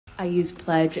I use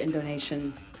pledge and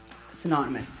donation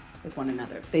synonymous with one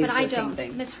another. But I don't.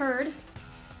 Misheard.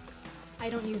 I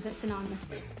don't use it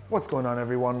synonymously. What's going on,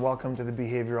 everyone? Welcome to the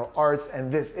Behavioral Arts,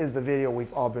 and this is the video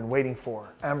we've all been waiting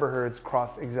for, Amber Heard's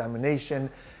cross-examination,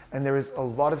 and there is a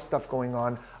lot of stuff going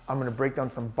on. I'm gonna break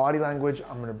down some body language,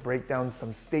 I'm gonna break down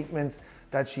some statements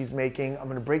that she's making, I'm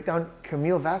gonna break down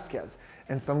Camille Vasquez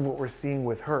and some of what we're seeing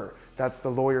with her. That's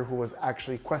the lawyer who was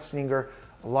actually questioning her.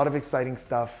 A lot of exciting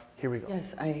stuff. Here we go.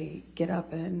 Yes, I get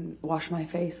up and wash my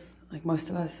face, like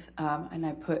most of us, and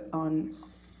I put on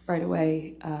right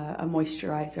away a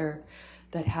moisturizer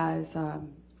that has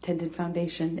tinted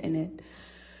foundation in it.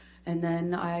 And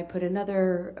then I put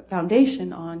another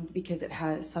foundation on because it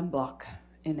has sunblock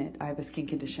in it. I have a skin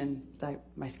condition that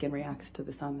my skin reacts to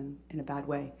the sun in a bad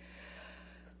way.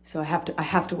 So I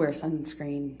have to wear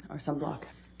sunscreen or sunblock.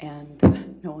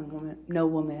 And no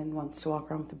woman wants to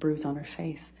walk around with a bruise on her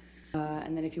face.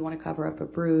 And then if you want to cover up a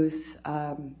bruise,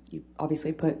 you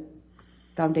obviously put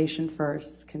foundation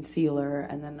first, concealer,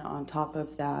 and then on top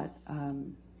of that,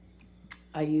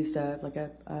 I used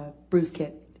a bruise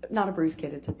kit. Not a bruise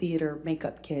kit, it's a theater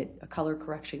makeup kit, a color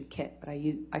correction kit, but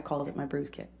I called it my bruise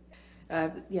kit.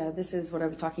 Yeah, this is what I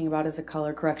was talking about as a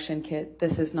color correction kit.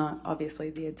 This is not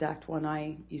obviously the exact one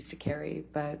I used to carry,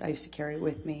 but I used to carry it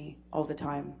with me all the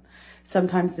time.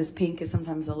 Sometimes this pink is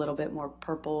sometimes a little bit more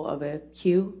purple of a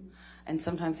hue, and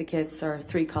sometimes the kits are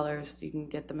 3 colors. You can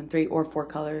get them in 3 or 4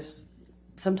 colors.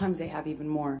 Sometimes they have even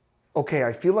more. Okay,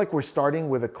 I feel like we're starting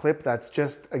with a clip that's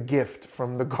just a gift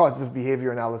from the gods of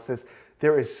behavior analysis.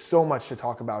 There is so much to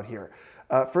talk about here.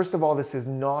 First of all, this is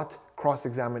not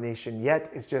cross-examination yet.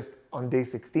 It's just on day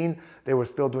 16. They were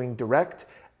still doing direct,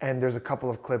 and there's a couple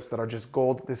of clips that are just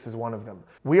gold. This is one of them.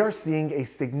 We are seeing a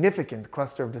significant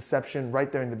cluster of deception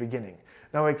right there in the beginning.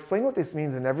 Now, I explain what this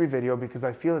means in every video because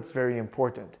I feel it's very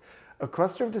important. A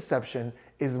cluster of deception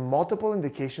is multiple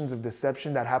indications of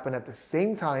deception that happen at the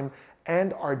same time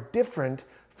and are different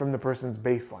from the person's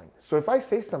baseline. So if I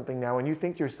say something now and you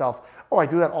think to yourself, oh, I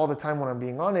do that all the time when I'm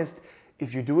being honest,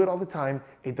 if you do it all the time,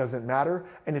 it doesn't matter.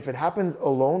 And if it happens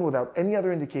alone without any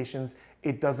other indications,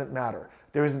 it doesn't matter.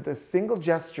 There isn't a single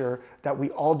gesture that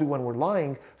we all do when we're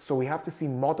lying, so we have to see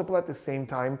multiple at the same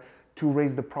time to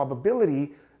raise the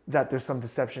probability that there's some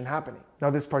deception happening. Now,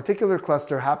 this particular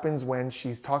cluster happens when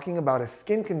she's talking about a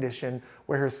skin condition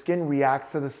where her skin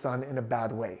reacts to the sun in a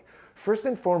bad way. First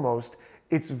and foremost,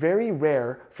 it's very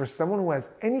rare for someone who has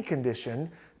any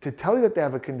condition to tell you that they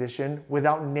have a condition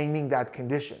without naming that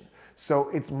condition. So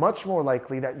it's much more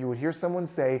likely that you would hear someone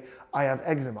say, I have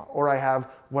eczema, or I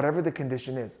have whatever the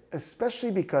condition is,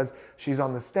 especially because she's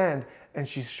on the stand and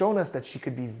she's shown us that she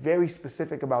could be very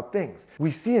specific about things. We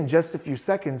see in just a few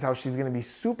seconds how she's gonna be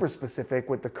super specific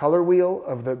with the color wheel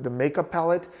of the makeup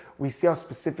palette. We see how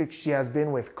specific she has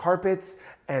been with carpets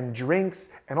and drinks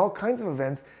and all kinds of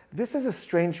events. This is a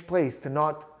strange place to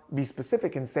not be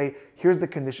specific and say, here's the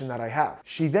condition that I have.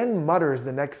 She then mutters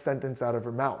the next sentence out of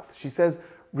her mouth. She says,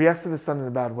 reacts to the sun in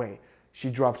a bad way. She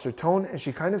drops her tone and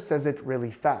she kind of says it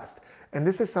really fast. And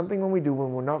this is something when we do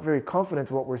when we're not very confident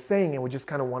in what we're saying and we just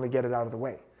kind of want to get it out of the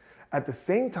way. At the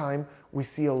same time, we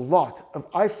see a lot of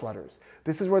eye flutters.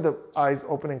 This is where the eyes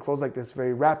open and close like this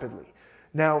very rapidly.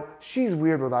 Now, she's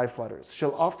weird with eye flutters.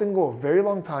 She'll often go a very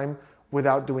long time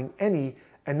without doing any,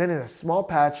 and then in a small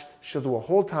patch, she'll do a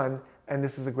whole ton, and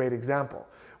this is a great example.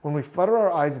 When we flutter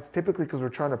our eyes, it's typically because we're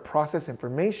trying to process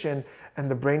information and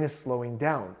the brain is slowing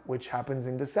down, which happens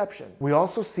in deception. We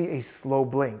also see a slow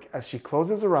blink as she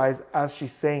closes her eyes as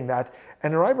she's saying that,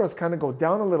 and her eyebrows kind of go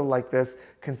down a little like this,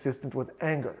 consistent with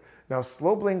anger. Now,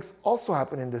 slow blinks also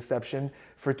happen in deception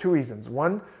for 2 reasons.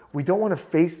 One, we don't want to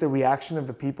face the reaction of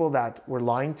the people that we're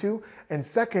lying to. And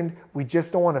second, we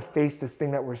just don't want to face this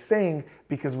thing that we're saying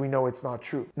because we know it's not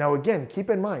true. Now, again, keep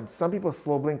in mind, some people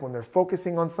slow blink when they're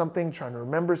focusing on something, trying to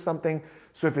remember something.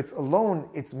 So if it's alone,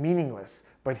 it's meaningless.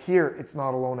 But here, it's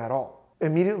not alone at all.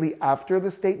 Immediately after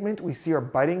the statement, we see her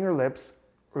biting her lips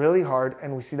really hard,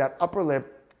 and we see that upper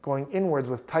lip going inwards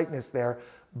with tightness there.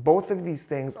 Both of these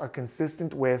things are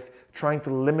consistent with trying to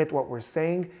limit what we're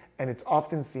saying, and it's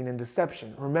often seen in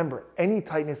deception. Remember, any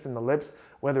tightness in the lips,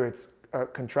 whether it's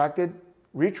contracted,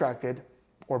 retracted,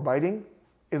 or biting,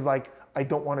 is like, I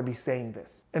don't want to be saying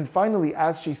this. And finally,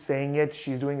 as she's saying it,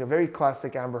 she's doing a very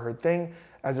classic Amber Heard thing,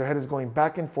 as her head is going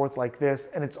back and forth like this,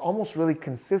 and it's almost really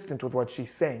consistent with what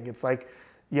she's saying. It's like,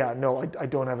 yeah, no, I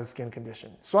don't have a skin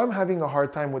condition. So I'm having a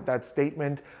hard time with that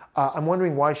statement. I'm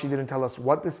wondering why she didn't tell us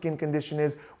what the skin condition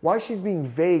is, why she's being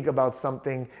vague about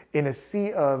something in a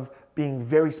sea of being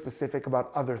very specific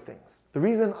about other things. The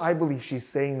reason I believe she's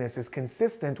saying this is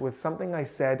consistent with something I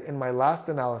said in my last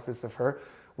analysis of her,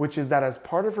 which is that as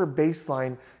part of her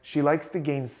baseline, she likes to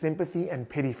gain sympathy and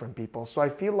pity from people. So I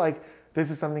feel like this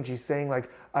is something she's saying,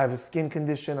 like, I have a skin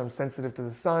condition, I'm sensitive to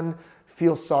the sun,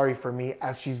 feel sorry for me,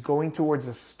 as she's going towards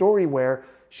a story where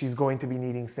she's going to be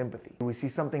needing sympathy. We see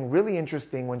something really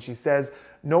interesting when she says,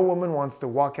 no woman wants to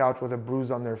walk out with a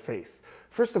bruise on their face.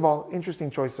 First of all,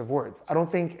 interesting choice of words. I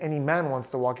don't think any man wants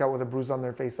to walk out with a bruise on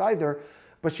their face either,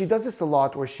 but she does this a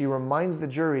lot where she reminds the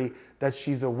jury that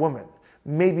she's a woman,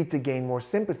 maybe to gain more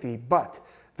sympathy, but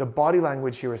the body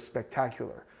language here is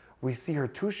spectacular. We see her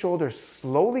two shoulders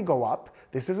slowly go up.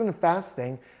 This isn't a fast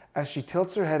thing, as she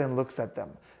tilts her head and looks at them.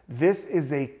 This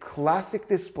is a classic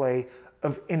display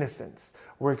of innocence.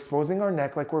 We're exposing our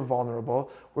neck like we're vulnerable.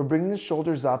 We're bringing the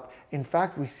shoulders up. In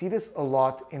fact, we see this a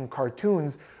lot in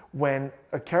cartoons when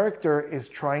a character is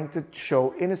trying to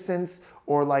show innocence,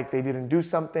 or like they didn't do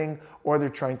something, or they're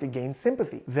trying to gain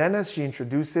sympathy. Then as she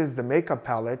introduces the makeup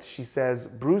palette, she says,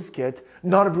 bruise kit,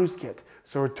 not a bruise kit.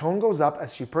 So her tone goes up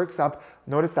as she perks up.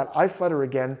 Notice that eye flutter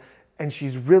again, and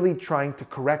she's really trying to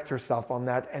correct herself on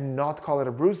that and not call it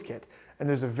a bruise kit. And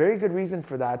there's a very good reason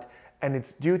for that, and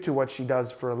it's due to what she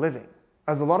does for a living.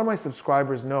 As a lot of my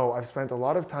subscribers know, I've spent a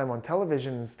lot of time on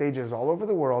television and stages all over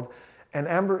the world, and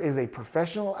Amber is a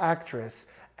professional actress,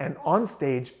 and on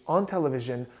stage, on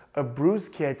television, a bruise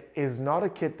kit is not a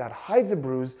kit that hides a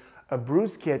bruise. A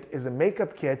bruise kit is a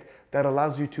makeup kit that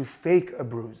allows you to fake a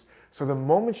bruise. So the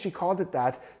moment she called it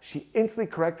that, she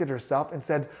instantly corrected herself and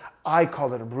said, I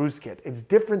call it a bruise kit. It's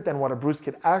different than what a bruise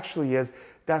kit actually is.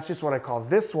 That's just what I call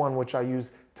this one, which I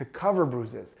use to cover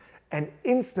bruises. And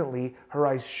instantly, her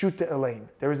eyes shoot to Elaine.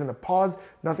 There isn't a pause,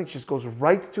 nothing. She just goes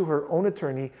right to her own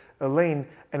attorney, Elaine,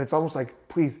 and it's almost like,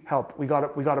 please help. We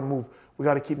gotta move. We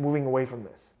gotta keep moving away from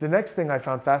this. The next thing I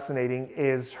found fascinating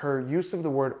is her use of the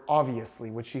word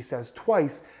obviously, which she says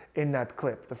twice in that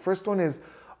clip. The first one is,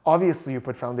 obviously you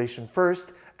put foundation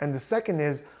first, and the second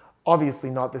is, obviously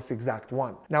not this exact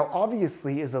one. Now,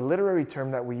 obviously is a literary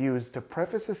term that we use to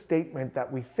preface a statement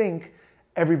that we think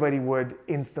everybody would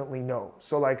instantly know.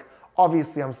 So like,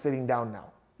 obviously I'm sitting down now.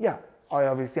 Yeah, I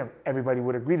obviously am. Everybody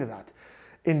would agree to that.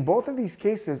 In both of these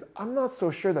cases, I'm not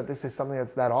so sure that this is something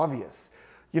that's that obvious.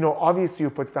 You know, obviously you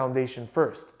put foundation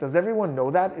first. Does everyone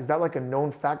know that? Is that like a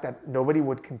known fact that nobody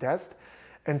would contest?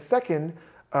 And second,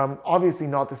 obviously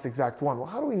not this exact one. Well,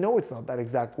 how do we know it's not that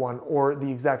exact one or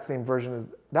the exact same version as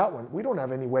that one? We don't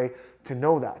have any way to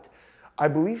know that. I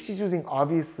believe she's using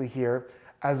obviously here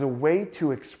as a way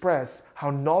to express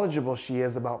how knowledgeable she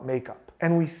is about makeup.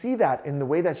 And we see that in the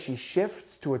way that she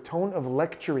shifts to a tone of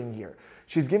lecturing here.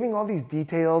 She's giving all these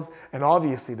details, and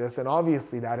obviously this, and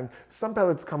obviously that, and some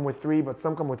palettes come with 3, but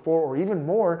some come with 4 or even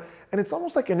more, and it's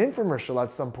almost like an infomercial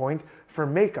at some point for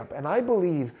makeup. And I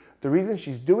believe the reason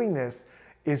she's doing this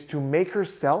is to make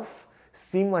herself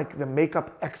seem like the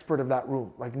makeup expert of that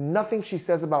room. Like nothing she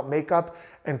says about makeup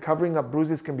and covering up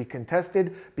bruises can be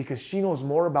contested because she knows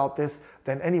more about this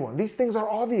than anyone. These things are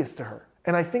obvious to her.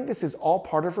 And I think this is all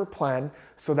part of her plan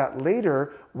so that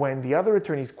later when the other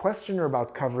attorneys question her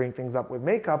about covering things up with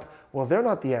makeup, well, they're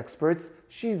not the experts,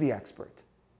 she's the expert.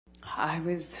 I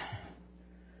was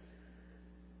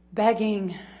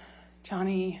begging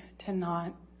Johnny to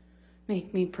not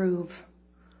make me prove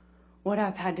what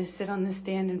I've had to sit on the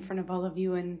stand in front of all of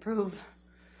you and prove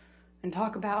and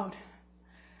talk about.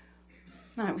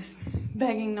 I was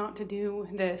begging not to do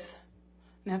this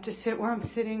and have to sit where I'm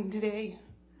sitting today.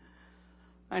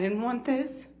 I didn't want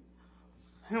this.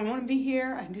 I don't want to be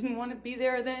here. I didn't want to be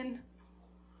there then.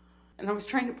 And I was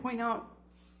trying to point out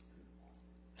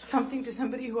something to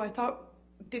somebody who I thought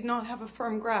did not have a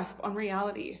firm grasp on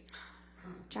reality.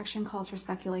 Objection calls for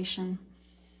speculation.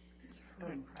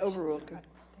 Overruled. Good.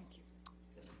 Thank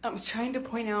you. I was trying to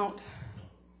point out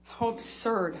how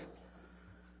absurd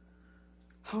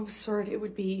it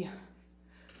would be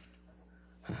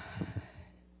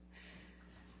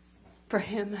for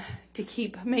him to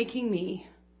keep making me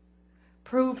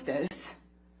prove this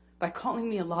by calling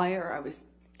me a liar. I was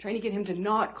trying to get him to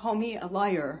not call me a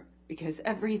liar because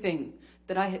everything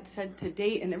that I had said to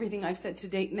date and everything I've said to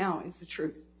date now is the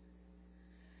truth.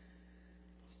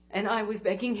 And I was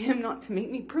begging him not to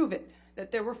make me prove it,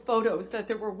 that there were photos, that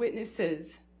there were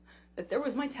witnesses, that there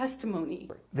was my testimony.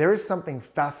 There is something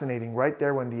fascinating right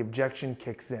there when the objection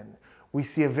kicks in. We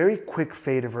see a very quick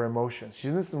fade of her emotions.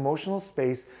 She's in this emotional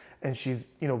space and she's,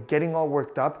 getting all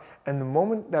worked up. And the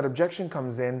moment that objection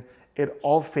comes in, it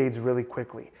all fades really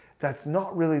quickly. That's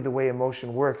not really the way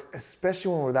emotion works,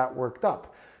 especially when we're that worked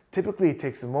up. Typically, it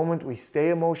takes a moment. We stay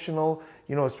emotional,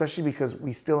 especially because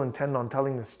we still intend on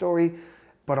telling the story.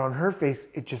 But on her face,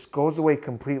 it just goes away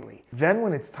completely. Then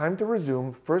when it's time to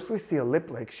resume, first we see a lip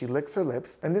lick. She licks her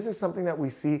lips. And this is something that we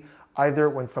see either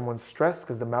when someone's stressed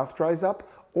because the mouth dries up,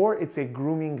 or it's a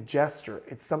grooming gesture.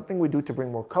 It's something we do to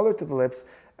bring more color to the lips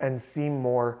and seem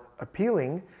more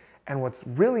appealing. And what's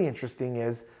really interesting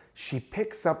is she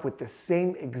picks up with the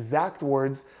same exact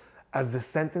words as the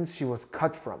sentence she was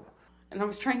cut from. And I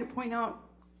was trying to point out,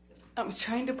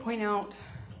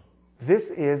 this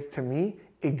is, to me,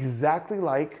 exactly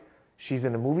like she's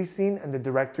in a movie scene and the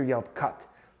director yelled cut,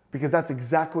 because that's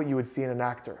exactly what you would see in an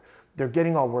actor. They're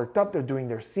getting all worked up, they're doing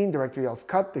their scene, director yells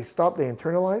cut, they stop, they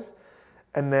internalize,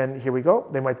 and then here we go.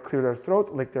 They might clear their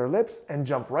throat, lick their lips, and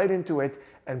jump right into it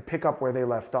and pick up where they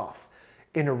left off.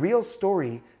 In a real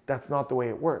story, that's not the way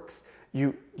it works.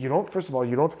 You don't, first of all,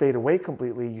 you don't fade away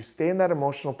completely. You stay in that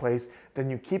emotional place, then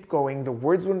you keep going. The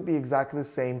words wouldn't be exactly the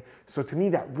same. So to me,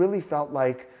 that really felt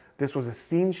like this was a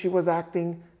scene she was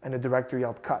acting and the director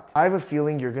yelled cut. I have a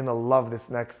feeling you're gonna love this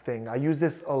next thing. I use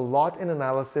this a lot in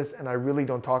analysis and I really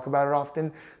don't talk about it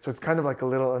often. So it's kind of like a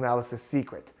little analysis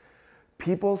secret.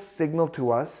 People signal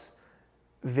to us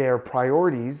their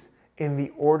priorities in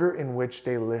the order in which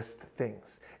they list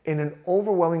things. In an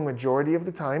overwhelming majority of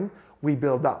the time, we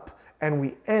build up and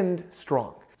we end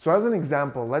strong. So as an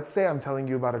example, let's say I'm telling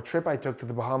you about a trip I took to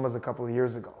the Bahamas a couple of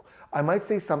years ago. I might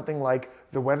say something like,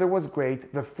 the weather was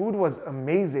great, the food was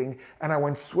amazing, and I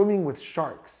went swimming with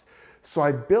sharks. So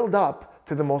I build up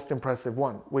to the most impressive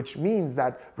one, which means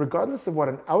that regardless of what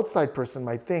an outside person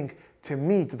might think, to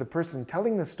me, to the person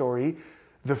telling the story,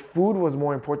 the food was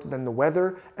more important than the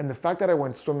weather, and the fact that I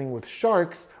went swimming with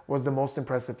sharks was the most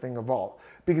impressive thing of all.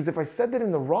 Because if I said that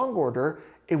in the wrong order,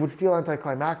 it would feel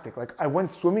anticlimactic. Like, I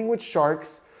went swimming with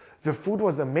sharks, the food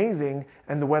was amazing,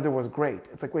 and the weather was great.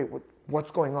 It's like, wait,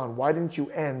 what's going on? Why didn't you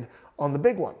end on the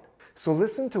big one? So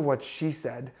listen to what she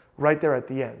said right there at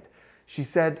the end. She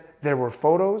said, there were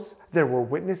photos, there were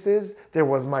witnesses, there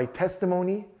was my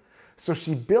testimony. So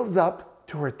she builds up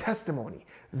to her testimony.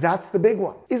 That's the big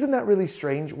one. Isn't that really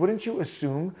strange? Wouldn't you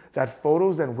assume that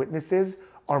photos and witnesses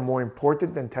are more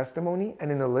important than testimony?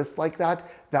 And in a list like that,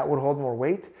 that would hold more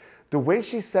weight? The way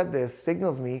she said this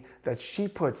signals me that she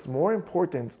puts more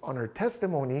importance on her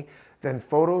testimony than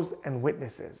photos and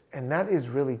witnesses. And that is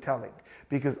really telling,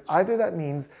 because either that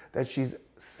means that she's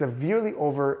severely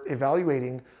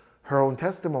over-evaluating her own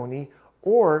testimony,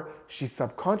 or she's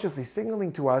subconsciously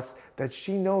signaling to us that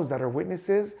she knows that her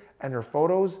witnesses and her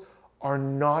photos are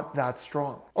not that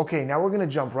strong. Okay, now we're gonna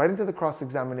jump right into the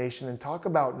cross-examination and talk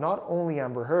about not only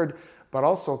Amber Heard, but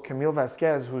also Camille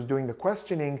Vasquez, who's doing the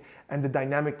questioning, and the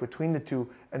dynamic between the two,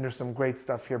 and there's some great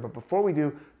stuff here. But before we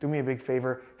do me a big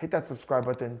favor, hit that subscribe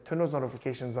button, turn those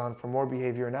notifications on for more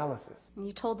behavior analysis.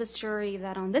 You told this jury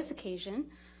that on this occasion,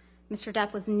 Mr.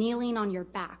 Depp was kneeling on your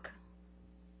back.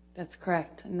 That's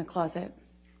correct, in the closet.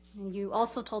 And you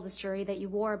also told this jury that you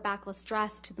wore a backless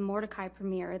dress to the Mordecai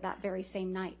premiere that very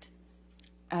same night.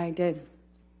 I did.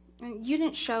 And you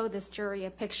didn't show this jury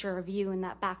a picture of you in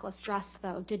that backless dress,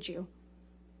 though, did you?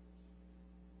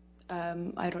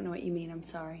 I don't know what you mean, I'm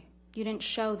sorry. You didn't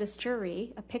show this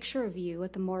jury a picture of you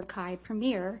at the Mordecai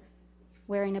premiere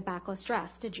wearing a backless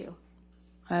dress, did you?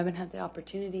 I haven't had the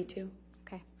opportunity to.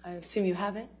 Okay. I assume you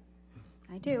have it?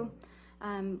 I do.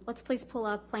 Let's please pull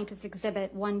up Plaintiff's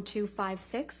Exhibit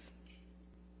 1256.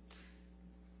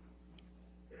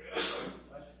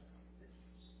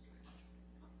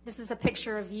 This is a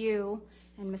picture of you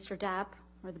and Mr. Depp,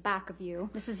 or the back of you.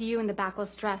 This is you in the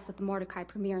backless dress at the Mordecai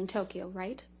premiere in Tokyo,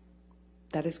 right?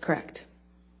 That is correct.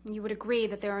 You would agree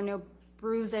that there are no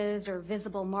bruises or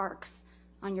visible marks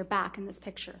on your back in this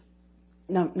picture?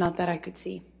 No, not that I could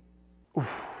see.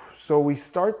 So we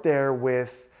start there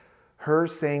with her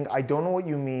saying, I don't know what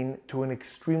you mean, to an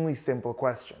extremely simple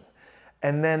question.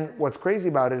 And then what's crazy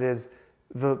about it is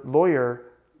the lawyer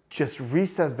just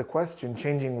resays the question,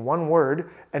 changing one word,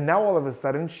 and now all of a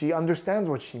sudden she understands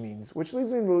what she means, which leads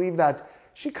me to believe that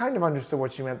she kind of understood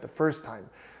what she meant the first time.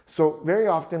 So very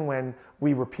often when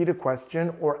we repeat a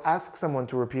question or ask someone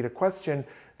to repeat a question,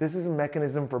 this is a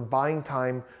mechanism for buying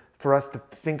time for us to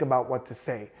think about what to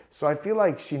say. So I feel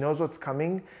like she knows what's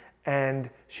coming and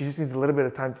she just needs a little bit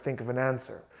of time to think of an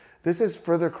answer. This is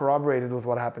further corroborated with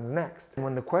what happens next.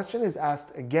 When the question is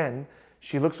asked again,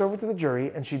 she looks over to the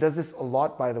jury, and she does this a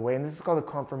lot, by the way, and this is called a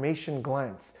confirmation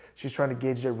glance. She's trying to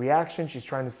gauge their reaction. She's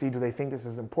trying to see, do they think this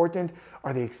is important?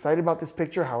 Are they excited about this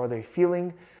picture? How are they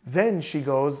feeling? Then she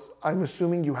goes, I'm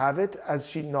assuming you have it, as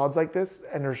she nods like this,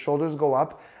 and her shoulders go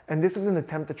up. And this is an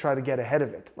attempt to try to get ahead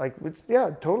of it. Like, yeah,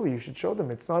 totally, you should show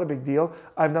them. It's not a big deal.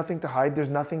 I have nothing to hide. There's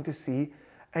nothing to see.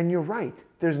 And you're right,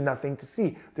 there's nothing to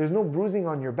see. There's no bruising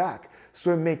on your back.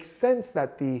 So it makes sense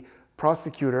that the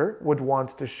prosecutor would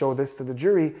want to show this to the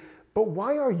jury, but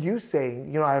why are you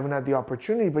saying, I haven't had the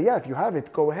opportunity, but yeah, if you have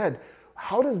it, go ahead.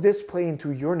 How does this play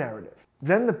into your narrative?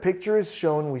 Then the picture is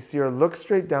shown, we see her look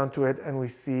straight down to it, and we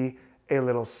see a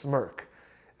little smirk.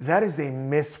 That is a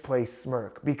misplaced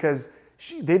smirk because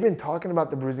they've been talking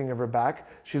about the bruising of her back.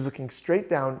 She's looking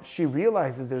straight down. She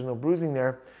realizes there's no bruising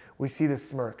there. We see the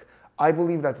smirk. I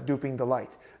believe that's duping the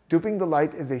light. Duping the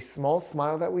light is a small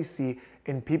smile that we see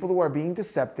in people who are being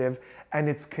deceptive, and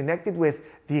it's connected with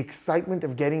the excitement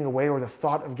of getting away or the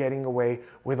thought of getting away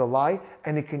with a lie,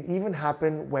 and it can even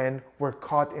happen when we're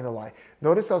caught in a lie.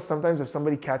 Notice how sometimes if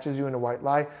somebody catches you in a white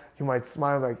lie, you might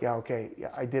smile like, yeah, okay, yeah,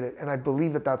 I did it. And I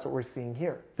believe that that's what we're seeing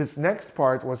here. This next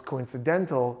part was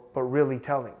coincidental, but really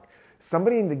telling.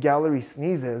 Somebody in the gallery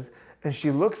sneezes, and she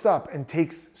looks up and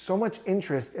takes so much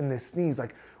interest in this sneeze,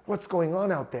 like, what's going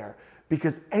on out there?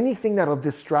 Because anything that'll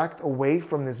distract away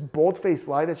from this bold-faced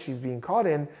lie that she's being caught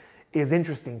in is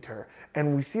interesting to her.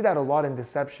 And we see that a lot in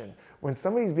deception. When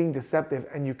somebody's being deceptive,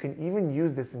 and you can even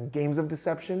use this in games of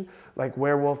deception, like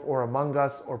Werewolf or Among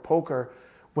Us or poker,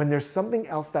 when there's something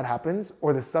else that happens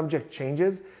or the subject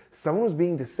changes, someone who's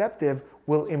being deceptive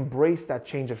will embrace that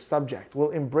change of subject,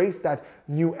 will embrace that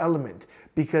new element,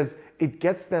 because it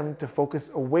gets them to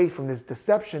focus away from this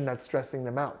deception that's stressing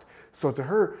them out. So to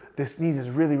her, this sneeze is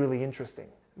really, really interesting.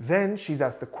 Then she's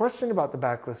asked the question about the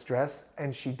backless dress,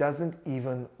 and she doesn't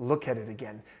even look at it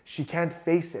again. She can't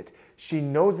face it. She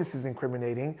knows this is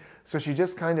incriminating, so she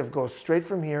just kind of goes straight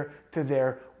from here to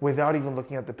there without even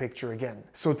looking at the picture again.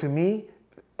 So to me,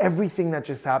 everything that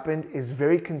just happened is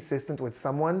very consistent with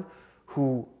someone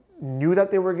who knew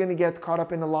that they were going to get caught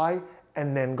up in a lie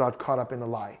and then got caught up in a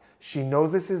lie. She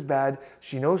knows this is bad.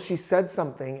 She knows she said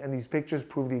something, and these pictures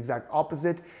prove the exact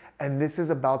opposite. And this is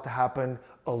about to happen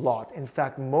a lot. In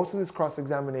fact, most of this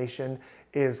cross-examination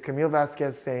is Camille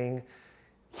Vasquez saying,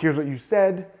 here's what you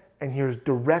said, and here's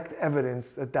direct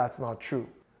evidence that that's not true.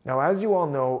 Now, as you all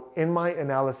know, in my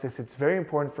analysis, it's very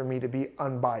important for me to be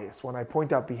unbiased. When I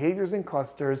point out behaviors in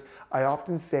clusters, I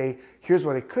often say, here's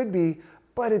what it could be,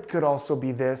 but it could also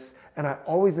be this. And I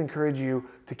always encourage you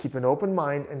to keep an open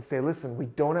mind and say, listen, we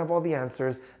don't have all the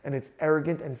answers, and it's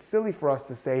arrogant and silly for us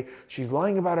to say, she's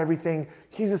lying about everything,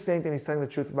 he's a saint and he's telling the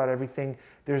truth about everything.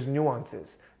 There's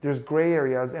nuances, there's gray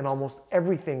areas, and almost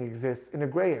everything exists in a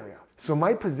gray area. So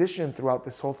my position throughout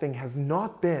this whole thing has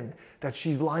not been that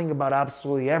she's lying about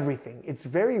absolutely everything. It's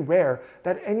very rare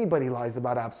that anybody lies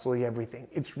about absolutely everything.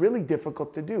 It's really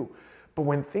difficult to do. But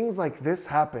when things like this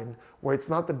happen, where it's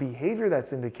not the behavior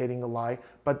that's indicating a lie,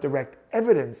 but direct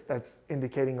evidence that's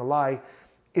indicating a lie,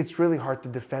 it's really hard to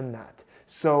defend that.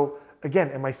 So again,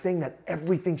 am I saying that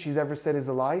everything she's ever said is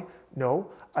a lie?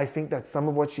 No. I think that some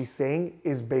of what she's saying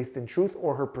is based in truth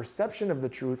or her perception of the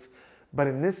truth. But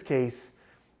in this case,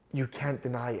 you can't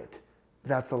deny it.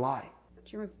 That's a lie.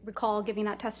 Do you recall giving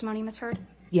that testimony, Ms. Heard?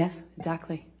 Yes,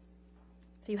 exactly.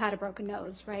 So you had a broken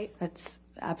nose, right? That's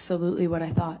absolutely what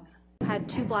I thought. You had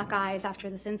 2 black eyes after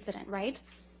this incident, right?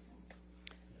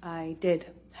 I did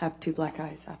have 2 black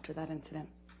eyes after that incident.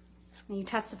 And you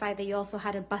testified that you also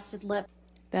had a busted lip.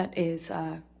 That is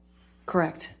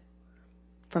correct.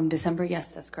 From December,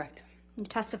 yes, that's correct. You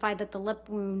testified that the lip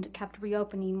wound kept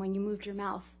reopening when you moved your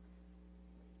mouth.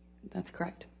 That's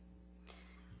correct.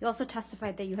 You also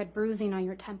testified that you had bruising on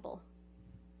your temple.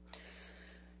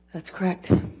 That's correct.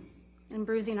 And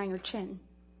bruising on your chin.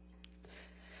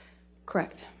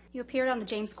 Correct. You appeared on the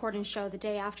James Corden show the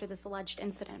day after this alleged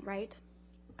incident, right?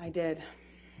 I did.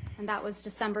 And that was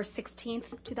December 16th,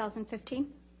 2015?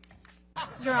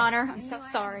 Your Honor, I'm so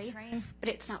sorry, but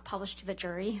it's not published to the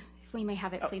jury. If we may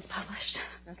have it please published.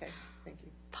 Okay, thank you.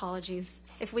 Apologies.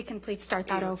 If we can please start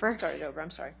that over. Start it over,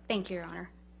 I'm sorry. Thank you, Your Honor.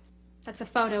 That's a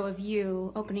photo of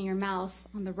you opening your mouth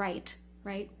on the right,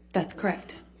 right? That's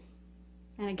correct.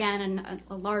 And again,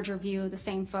 a larger view of the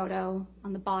same photo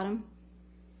on the bottom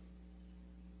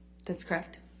That's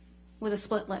correct. with a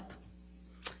split lip.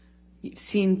 You've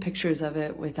seen pictures of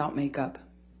it without makeup.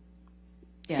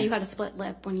 Yes. So you had a split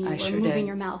lip when you I were sure moving did.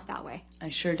 your mouth that way I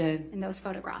sure did. in those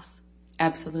photographs.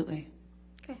 Absolutely.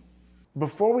 Okay.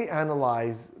 Before we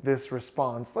analyze this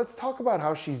response, let's talk about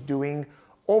how she's doing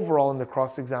overall in the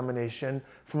cross-examination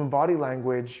from a body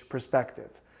language perspective.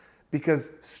 Because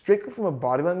strictly from a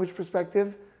body language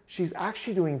perspective, she's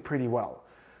actually doing pretty well.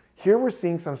 Here we're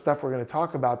seeing some stuff we're going to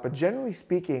talk about, but generally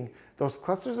speaking, those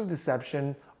clusters of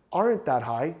deception aren't that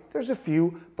high. There's a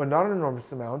few, but not an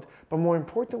enormous amount. But more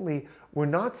importantly, we're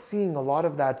not seeing a lot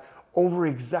of that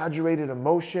over-exaggerated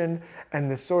emotion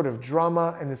and this sort of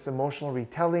drama and this emotional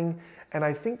retelling. And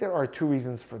I think there are 2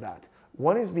 reasons for that.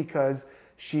 One is because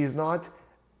she is not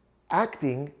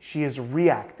acting, she is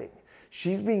reacting.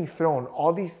 She's being thrown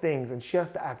all these things and she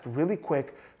has to act really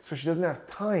quick so she doesn't have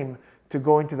time to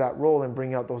go into that role and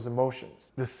bring out those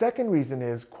emotions. The second reason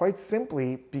is quite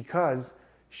simply because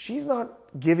she's not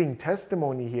giving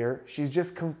testimony here, she's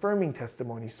just confirming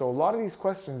testimony. So a lot of these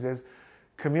questions is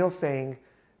Camille saying,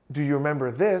 do you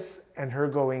remember this? And her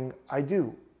going, I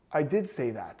do. I did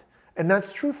say that. And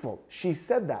that's truthful. She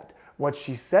said that. What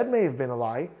she said may have been a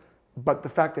lie, but the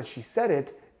fact that she said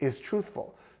it is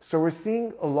truthful. So we're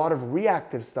seeing a lot of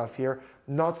reactive stuff here,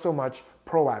 not so much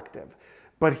proactive.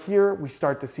 But here we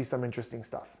start to see some interesting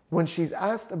stuff. When she's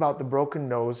asked about the broken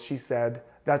nose, she said,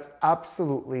 that's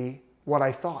absolutely what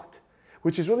I thought,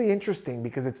 which is really interesting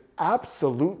because it's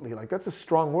absolutely, like that's a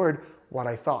strong word, what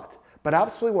I thought. But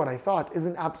absolutely what I thought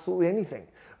isn't absolutely anything.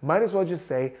 Might as well just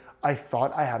say, I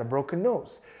thought I had a broken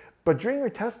nose. But during her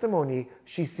testimony,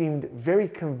 she seemed very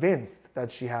convinced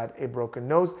that she had a broken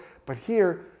nose. But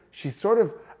here, she's sort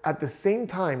of at the same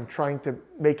time trying to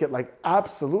make it like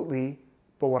absolutely,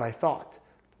 but what I thought.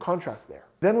 Contrast there.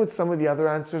 Then with some of the other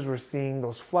answers, we're seeing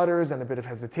those flutters and a bit of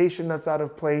hesitation that's out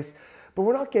of place. But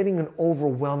we're not getting an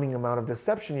overwhelming amount of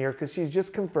deception here because she's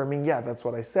just confirming, yeah, that's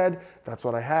what I said, that's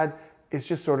what I had. It's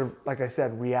just sort of, like I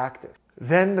said, reactive.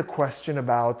 Then the question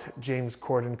about James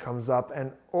Corden comes up,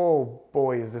 and oh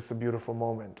boy, is this a beautiful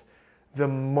moment. The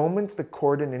moment the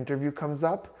Corden interview comes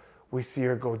up, we see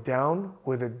her go down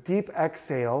with a deep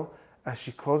exhale as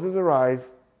she closes her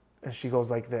eyes and she goes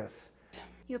like this.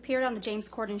 You appeared on the James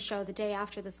Corden show the day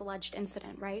after this alleged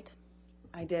incident, right?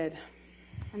 I did.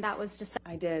 And that was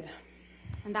I did.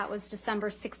 And that was December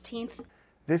 16th.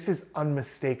 This is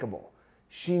unmistakable.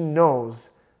 She knows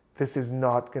this is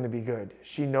not going to be good.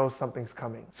 She knows something's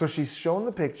coming. So she's shown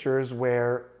the pictures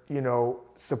where, you know,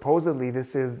 supposedly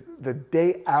this is the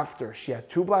day after. She had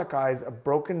 2 black eyes, a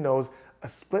broken nose, a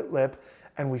split lip,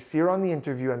 and we see her on the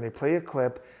interview and they play a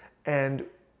clip, and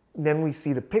then we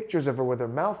see the pictures of her with her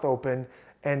mouth open,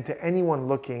 and to anyone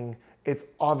looking, it's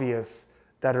obvious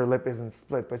that her lip isn't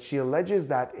split, but she alleges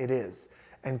that it is.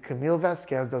 And Camille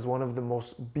Vasquez does one of the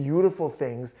most beautiful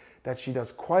things that she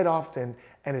does quite often,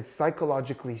 and it's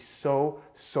psychologically so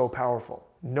powerful.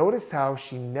 Notice how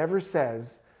she never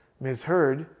says, Ms.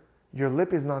 Heard, your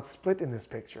lip is not split in this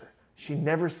picture. She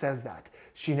never says that.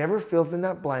 She never fills in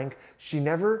that blank. She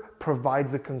never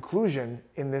provides a conclusion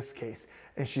in this case.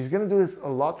 And she's going to do this a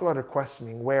lot throughout her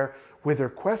questioning, where with her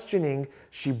questioning,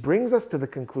 she brings us to the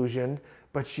conclusion,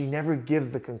 but she never gives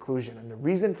the conclusion. And the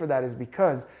reason for that is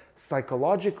because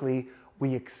psychologically,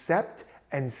 we accept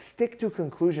and stick to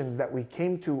conclusions that we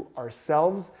came to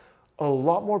ourselves a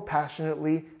lot more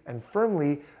passionately and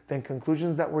firmly than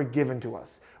conclusions that were given to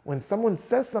us. When someone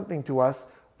says something to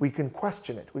us, we can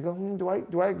question it. We go,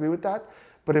 do I agree with that?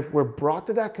 But if we're brought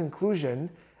to that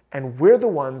conclusion and we're the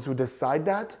ones who decide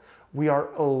that, we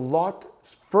are a lot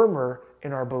firmer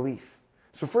in our belief.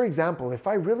 So for example, if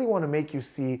I really want to make you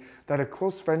see that a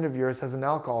close friend of yours has an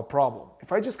alcohol problem,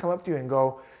 if I just come up to you and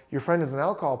go, your friend has an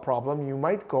alcohol problem, you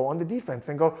might go on the defense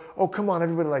and go, oh, come on,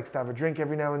 everybody likes to have a drink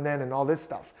every now and then and all this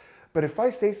stuff. But if I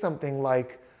say something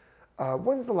like,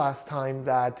 when's the last time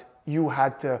that you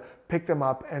had to pick them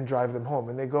up and drive them home?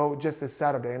 And they go, just this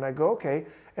Saturday. And I go, okay,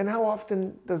 and how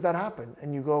often does that happen?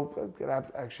 And you go, it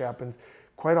actually happens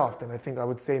quite often. I think I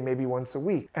would say maybe once a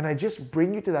week. And I just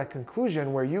bring you to that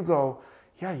conclusion where you go,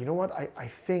 yeah, you know what? I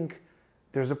think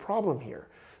there's a problem here.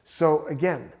 So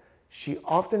again, she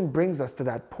often brings us to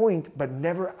that point, but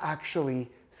never actually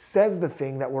says the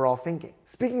thing that we're all thinking.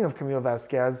 Speaking of Camille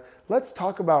Vasquez, let's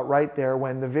talk about right there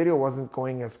when the video wasn't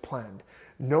going as planned.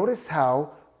 Notice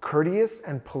how courteous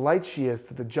and polite she is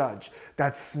to the judge.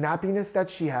 That snappiness that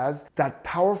she has, that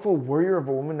powerful warrior of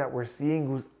a woman that we're seeing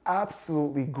who's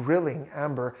absolutely grilling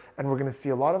Amber, and we're gonna see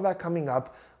a lot of that coming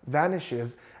up,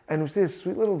 vanishes, and we see a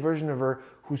sweet little version of her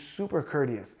who's super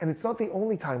courteous. And it's not the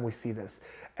only time we see this.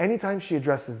 Anytime she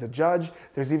addresses the judge,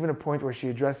 there's even a point where she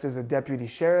addresses a deputy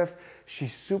sheriff,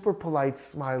 she's super polite,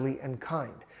 smiley, and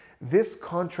kind. This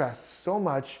contrasts so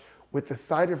much with the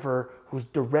side of her who's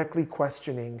directly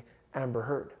questioning Amber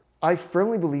Heard. I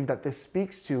firmly believe that this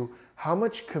speaks to how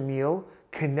much Camille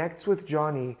connects with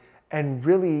Johnny and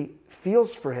really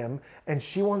feels for him, and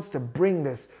she wants to bring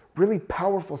this really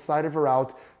powerful side of her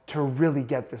out to really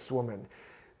get this woman.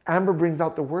 Amber brings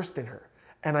out the worst in her.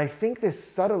 And I think this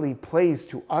subtly plays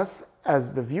to us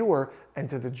as the viewer and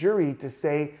to the jury to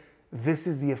say, this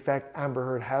is the effect Amber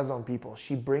Heard has on people.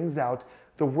 She brings out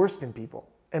the worst in people.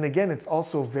 And again, it's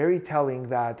also very telling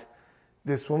that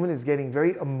this woman is getting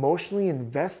very emotionally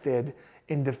invested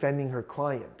in defending her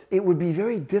client. It would be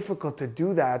very difficult to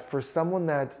do that for someone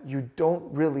that you don't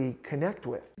really connect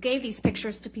with. You gave these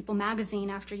pictures to People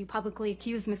magazine after you publicly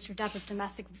accused Mr. Depp of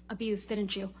domestic abuse,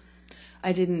 didn't you?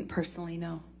 I didn't personally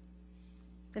know.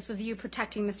 This was you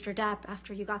protecting Mr. Depp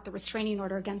after you got the restraining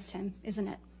order against him, isn't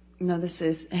it? No, this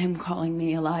is him calling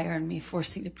me a liar and me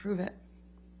forcing to prove it,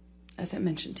 as I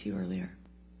mentioned to you earlier.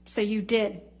 So you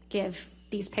did give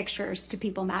these pictures to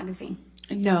People magazine?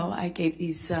 No, I gave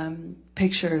these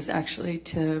pictures actually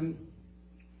to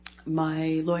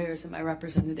my lawyers and my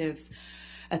representatives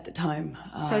at the time.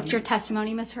 So it's your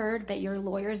testimony, Ms. Heard, that your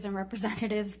lawyers and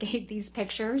representatives gave these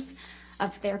pictures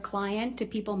of their client to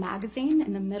People magazine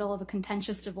in the middle of a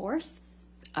contentious divorce?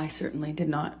 I certainly did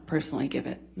not personally give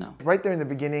it, no. Right there in the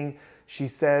beginning, she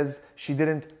says she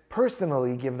didn't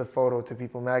personally give the photo to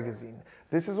People magazine.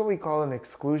 This is what we call an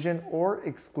exclusion or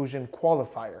exclusion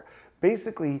qualifier.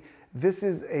 Basically, this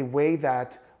is a way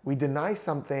that we deny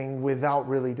something without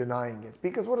really denying it.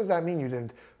 Because what does that mean? You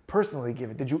didn't personally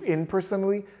give it. Did you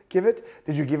impersonally give it?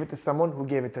 Did you give it to someone who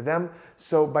gave it to them?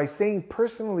 So by saying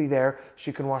personally there,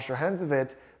 she can wash her hands of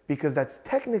it because that's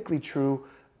technically true,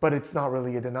 but it's not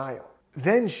really a denial.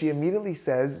 Then she immediately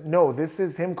says, no, this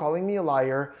is him calling me a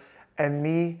liar and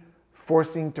me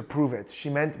forcing to prove it. She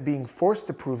meant being forced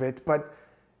to prove it, but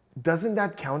doesn't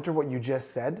that counter what you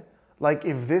just said? Like,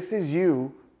 if this is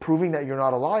you proving that you're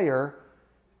not a liar,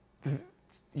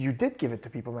 you did give it to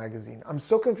People magazine. I'm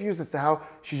so confused as to how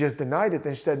she just denied it.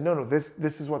 Then she said, no, this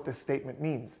is what this statement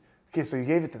means. Okay, so you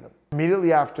gave it to them.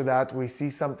 Immediately after that, we see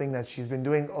something that she's been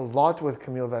doing a lot with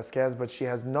Camille Vasquez, but she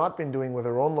has not been doing with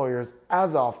her own lawyers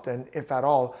as often, if at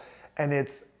all. And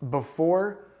it's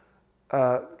before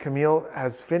Camille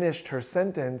has finished her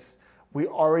sentence, we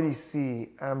already see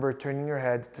Amber turning her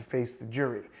head to face the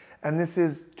jury. And this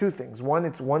is two things. One,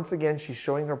 it's once again, she's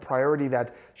showing her priority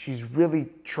that she's really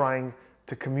trying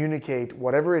to communicate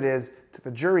whatever it is to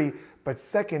the jury. But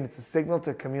second, it's a signal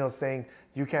to Camille saying,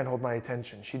 you can't hold my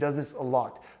attention. She does this a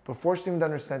lot. Before she's even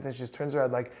done her sentence, she just turns her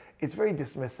head like, it's very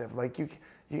dismissive. Like,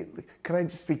 can I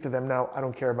just speak to them now? I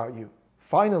don't care about you.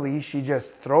 Finally, she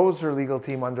just throws her legal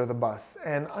team under the bus.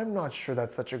 And I'm not sure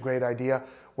that's such a great idea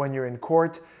when you're in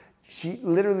court. She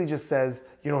literally just says,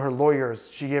 you know, her lawyers,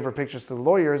 she gave her pictures to the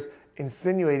lawyers,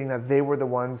 insinuating that they were the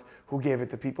ones who gave it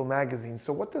to People magazine.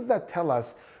 So what does that tell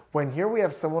us when here we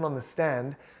have someone on the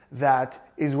stand that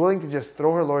is willing to just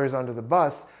throw her lawyers under the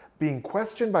bus, being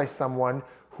questioned by someone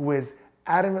who is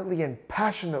adamantly and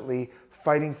passionately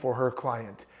fighting for her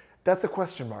client? That's a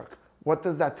question mark. What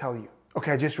does that tell you?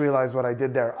 Okay, I just realized what I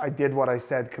did there. I did what I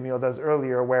said Camille does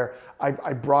earlier, where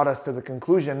I brought us to the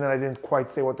conclusion, then I didn't quite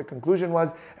say what the conclusion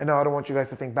was, and now I don't want you guys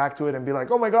to think back to it and be like,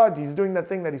 oh my God, he's doing that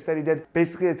thing that he said he did.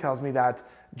 Basically, it tells me that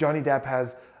Johnny Depp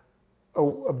has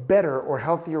a better or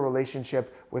healthier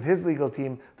relationship with his legal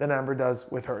team than Amber does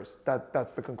with hers.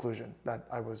 That's the conclusion that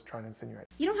I was trying to insinuate.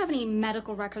 You don't have any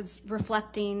medical records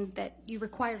reflecting that you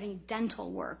required any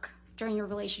dental work during your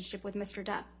relationship with Mr.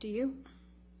 Depp, do you?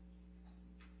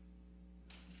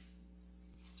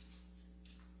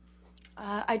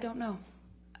 I don't know.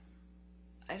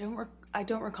 I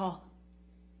don't recall.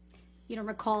 You don't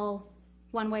recall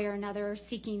one way or another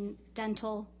seeking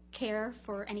dental care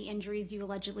for any injuries you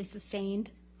allegedly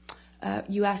sustained?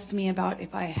 You asked me about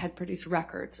if I had produced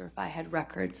records or if I had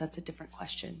records. That's a different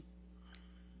question.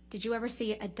 Did you ever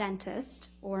see a dentist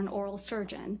or an oral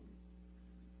surgeon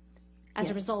as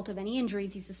a result of any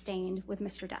injuries you sustained with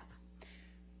Mr. Depp?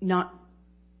 Not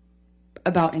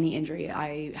about any injury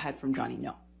I had from Johnny,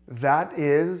 no. That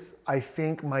is, I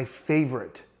think, my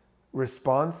favorite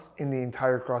response in the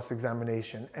entire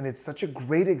cross-examination. And it's such a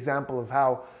great example of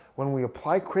how, when we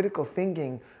apply critical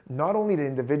thinking, not only to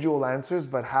individual answers,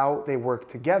 but how they work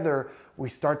together, we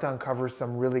start to uncover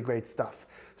some really great stuff.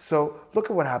 So look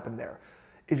at what happened there.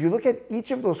 If you look at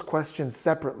each of those questions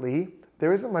separately,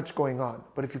 there isn't much going on.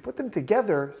 But if you put them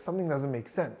together, something doesn't make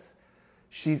sense.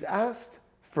 She's asked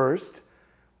first,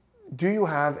 do you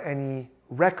have any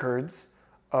records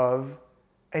of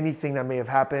anything that may have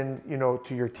happened, you know,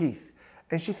 to your teeth?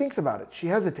 And she thinks about it. She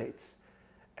hesitates.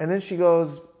 And then she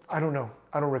goes, I don't know.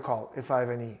 I don't recall if I have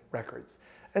any records.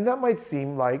 And that might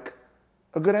seem like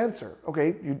a good answer.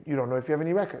 Okay, you don't know if you have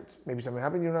any records. Maybe something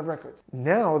happened, you don't have records.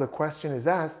 Now the question is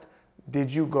asked, did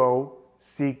you go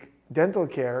seek dental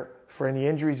care for any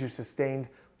injuries you sustained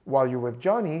while you were with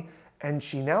Johnny? And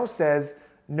she now says,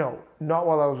 no, not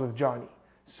while I was with Johnny.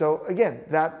 So again,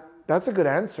 that's a good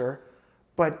answer,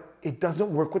 but it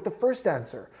doesn't work with the first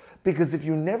answer. Because if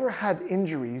you never had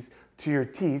injuries to your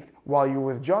teeth while you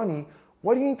were with Johnny,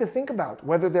 what do you need to think about?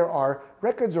 Whether there are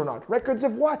records or not. Records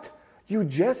of what? You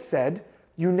just said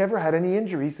you never had any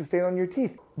injuries sustained on your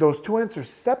teeth. Those two answers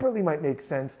separately might make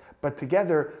sense, but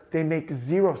together they make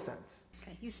zero sense.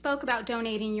 Okay. You spoke about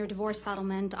donating your divorce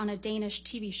settlement on a Danish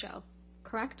TV show,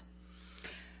 correct?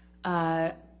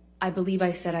 I believe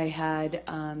I said I had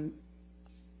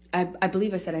I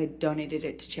believe I said I donated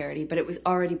it to charity, but it was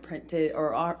already printed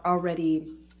or already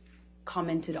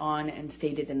commented on and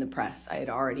stated in the press. I had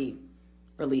already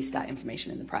released that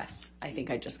information in the press. I think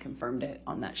I just confirmed it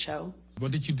on that show.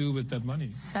 What did you do with that money?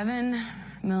 $7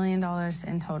 million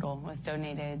in total was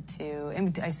donated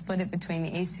to, I split it between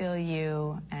the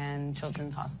ACLU and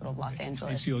Children's Hospital of Los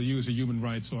Angeles. ACLU is a human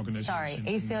rights organization. Sorry,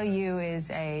 ACLU is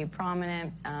a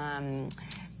prominent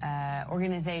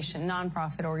organization,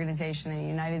 nonprofit organization in the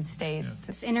United States.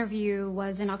 This interview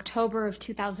was in October of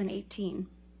 2018,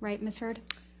 right, Ms. Heard?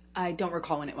 I don't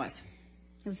recall when it was.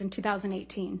 It was in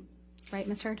 2018, right,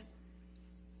 Ms. Heard?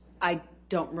 I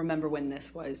don't remember when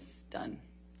this was done.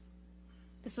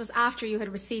 This was after you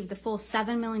had received the full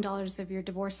 $7 million of your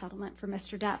divorce settlement for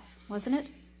Mr. Depp, wasn't it?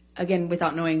 Again,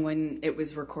 without knowing when it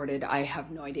was recorded, I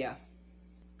have no idea.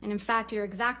 And in fact, your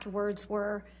exact words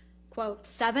were, quote,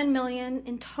 $7 million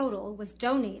in total was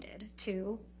donated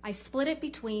to, I split it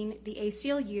between the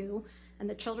ACLU and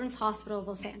the Children's Hospital of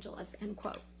Los Angeles, end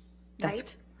quote.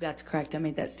 Right? That's correct. I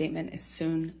made that statement as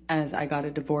soon as I got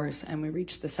a divorce and we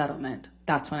reached the settlement.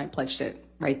 That's when I pledged it,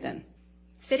 right then.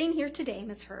 Sitting here today,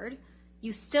 Ms. Heard,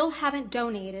 you still haven't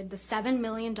donated the $7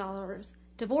 million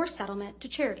divorce settlement to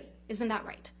charity. Isn't that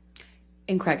right?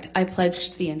 Incorrect. I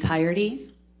pledged the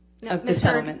entirety of the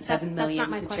settlement, $7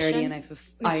 million to charity, and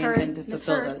I intend to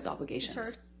fulfill those obligations. Ms.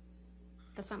 Heard,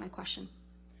 that's not my question.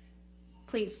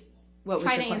 Please, what was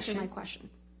try your to answer my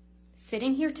question.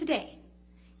 Sitting here today,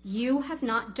 you have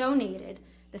not donated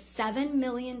the $7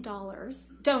 million,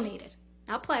 donated,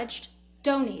 not pledged,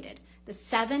 donated the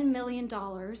 $7 million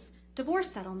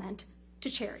divorce settlement to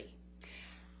charity.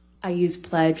 I use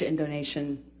pledge and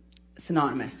donation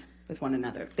synonymous with one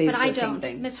another. But I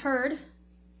don't. Ms. Heard,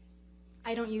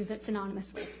 I don't use it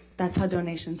synonymously. That's how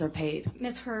donations are paid.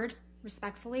 Ms. Heard,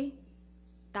 respectfully,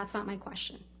 that's not my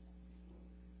question.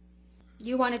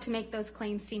 You wanted to make those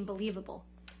claims seem believable.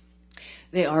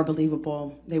 They are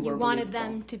believable. They were believable. You wanted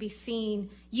them to be seen,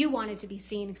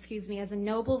 excuse me, as a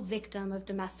noble victim of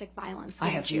domestic violence, I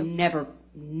have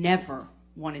never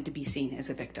wanted to be seen as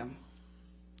a victim.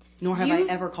 Nor have I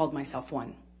ever called myself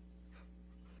one.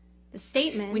 The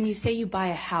statement... When you say you buy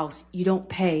a house, you don't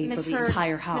pay for the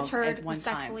entire house Ms. Heard, at one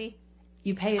time.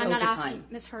 You pay it I'm over not asking, time.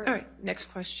 Ms. Heard. All right, next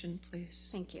question, please.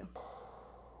 Thank you.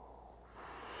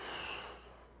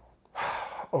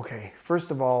 Okay,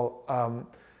 first of all,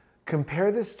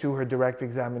 compare this to her direct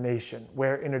examination,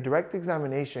 where in her direct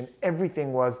examination,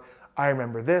 everything was, I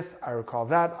remember this, I recall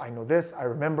that, I know this, I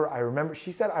remember.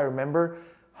 She said, I remember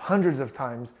hundreds of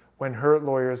times when her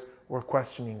lawyers were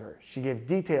questioning her. She gave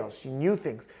details, she knew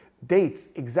things, dates,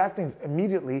 exact things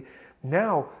immediately.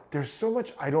 Now, there's so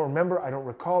much I don't remember, I don't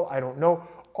recall, I don't know.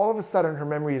 All of a sudden, her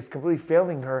memory is completely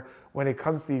failing her when it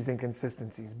comes to these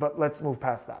inconsistencies. But let's move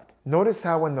past that. Notice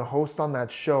how when the host on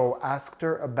that show asked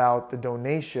her about the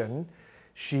donation,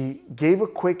 she gave a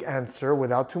quick answer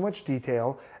without too much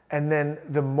detail. And then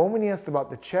the moment he asked about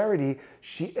the charity,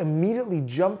 she immediately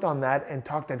jumped on that and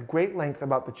talked at great length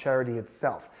about the charity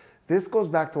itself. This goes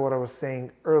back to what I was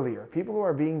saying earlier. People who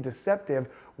are being deceptive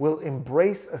will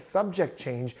embrace a subject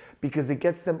change because it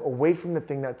gets them away from the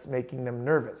thing that's making them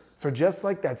nervous. So just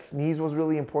like that sneeze was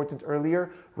really important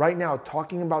earlier, right now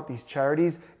talking about these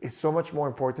charities is so much more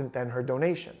important than her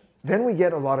donation. Then we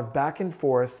get a lot of back and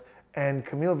forth, and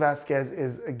Camille Vasquez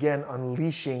is again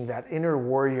unleashing that inner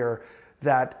warrior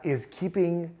that is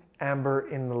keeping Amber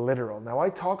in the literal. Now, I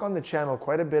talk on the channel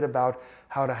quite a bit about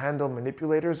how to handle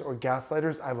manipulators or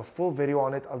gaslighters. I have a full video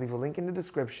on it. I'll leave a link in the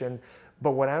description.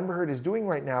 But what Amber Heard is doing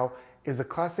right now is a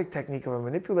classic technique of a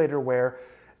manipulator where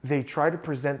they try to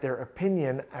present their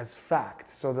opinion as fact.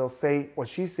 So they'll say what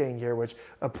she's saying here, which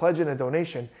a pledge and a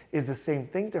donation is the same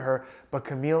thing to her, but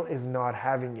Camille is not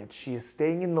having it. She is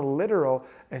staying in the literal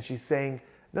and she's saying,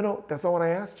 no, that's not what I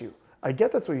asked you. I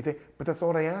get that's what you think, but that's not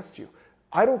what I asked you.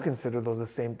 I don't consider those the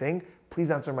same thing. Please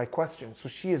answer my question. So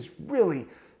she is really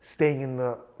staying in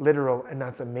the literal, and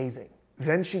that's amazing.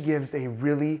 Then she gives a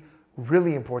really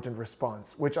important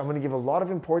response, which I'm going to give a lot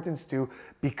of importance to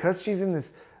because she's in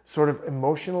this sort of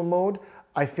emotional mode.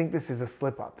 I think this is a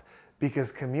slip up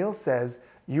because Camille says,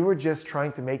 you were just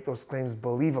trying to make those claims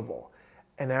believable.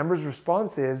 And Amber's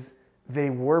response is,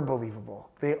 they were believable.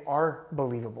 They are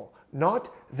believable. Not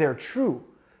they're true.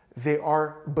 They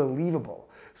are believable.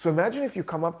 So imagine if you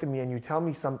come up to me and you tell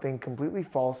me something completely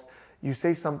false. You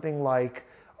say something like,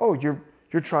 oh, you're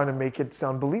trying to make it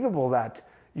sound believable that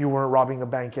you weren't robbing a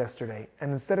bank yesterday.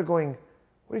 And instead of going,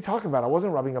 what are you talking about? I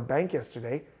wasn't robbing a bank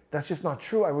yesterday. That's just not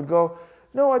true. I would go,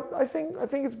 no, I think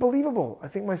it's believable. I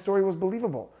think my story was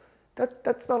believable.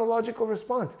 That's not a logical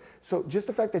response. So just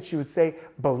the fact that she would say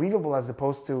believable as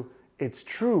opposed to it's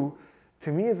true,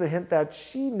 to me is a hint that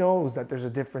she knows that there's a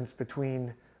difference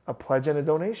between a pledge and a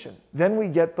donation. Then we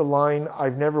get the line,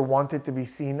 "I've never wanted to be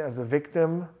seen as a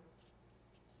victim."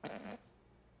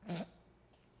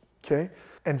 Okay.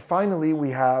 And finally,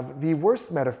 we have the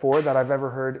worst metaphor that I've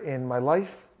ever heard in my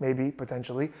life, maybe,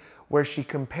 potentially, where she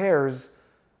compares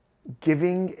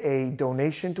giving a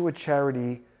donation to a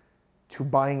charity to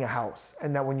buying a house.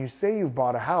 And that when you say you've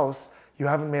bought a house, you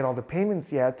haven't made all the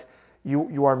payments yet,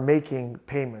 you are making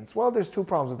payments. Well, there's two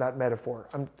problems with that metaphor.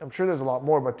 I'm sure there's a lot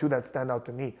more, but two that stand out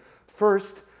to me.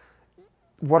 First,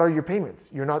 what are your payments?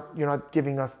 You're not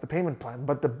giving us the payment plan.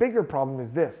 But the bigger problem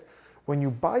is this. When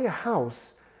you buy a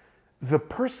house, the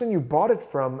person you bought it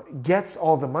from gets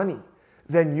all the money.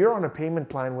 Then you're on a payment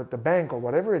plan with the bank or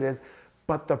whatever it is,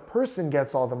 but the person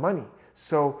gets all the money.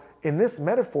 So in this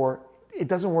metaphor, it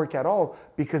doesn't work at all,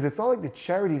 because it's not like the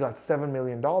charity got $7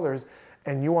 million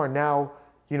and you are now,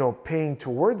 paying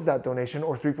towards that donation,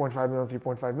 or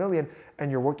 3.5 million, and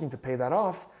you're working to pay that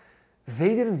off.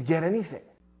 They didn't get anything.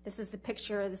 This is the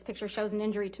picture. This picture shows an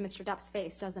injury to Mr. Depp's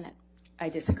face, doesn't it? I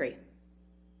disagree.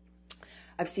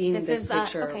 I've seen this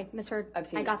picture. Okay, Ms. Heard, I've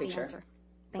seen I got this the picture answer.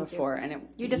 Thank before, you. and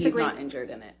You he's disagree. not injured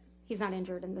in it. He's not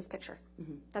injured in this picture.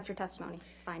 That's your testimony.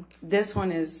 Fine. This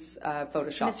one is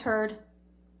Photoshopped. Ms. Heard,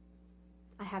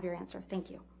 I have your answer. Thank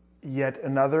you. Yet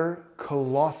another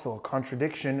colossal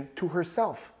contradiction to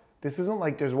herself. This isn't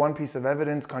like there's one piece of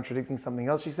evidence contradicting something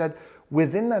else she said.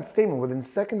 Within that statement, within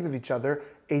seconds of each other,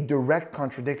 a direct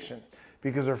contradiction.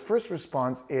 Because her first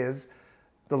response is,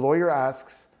 the lawyer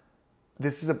asks,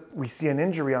 we see an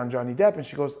injury on Johnny Depp, and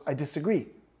she goes, "I disagree.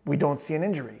 We don't see an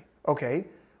injury." Okay.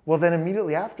 Well, then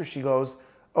immediately after she goes,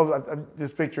 "Oh,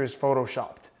 this picture is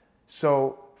photoshopped."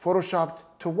 So photoshopped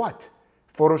to what?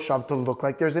 Photoshopped to look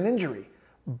like there's an injury.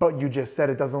 But you just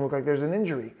said it doesn't look like there's an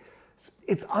injury.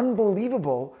 It's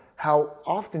unbelievable how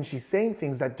often she's saying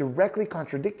things that directly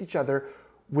contradict each other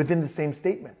within the same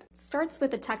statement. It starts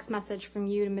with a text message from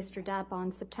you to Mr. Depp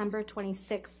on September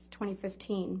 26,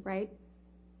 2015, right?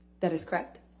 That is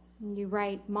correct. You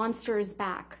write, "Monster is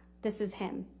back. This is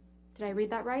him." Did I read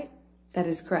that right? That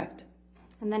is correct.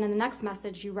 And then in the next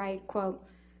message you write, quote,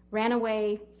 "Ran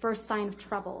away, first sign of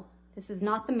trouble. This is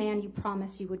not the man you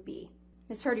promised you would be."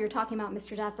 Ms. Heard, you're talking about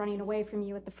Mr. Depp running away from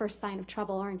you at the first sign of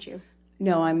trouble, aren't you?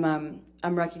 No,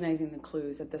 I'm recognizing the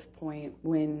clues at this point.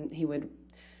 When he would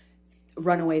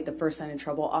run away at the first sign of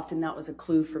trouble, often that was a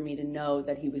clue for me to know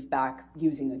that he was back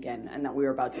using again and that we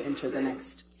were about to enter the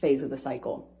next phase of the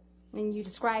cycle. And you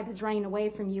describe his running away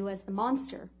from you as the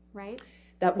monster, right?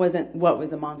 That wasn't what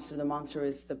was a monster. The monster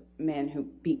is the man who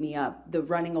beat me up. The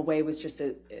running away was just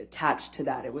attached to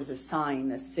that. It was a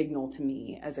sign, a signal to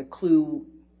me, as a clue,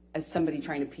 as somebody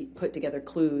trying to put together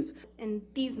clues. In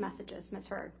these messages, Ms.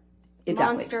 Heard, Exactly.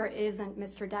 The monster isn't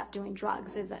Mr. Depp doing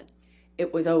drugs, is it?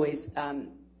 It was always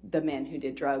the man who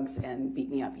did drugs and beat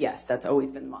me up. Yes, that's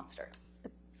always been the monster.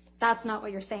 That's not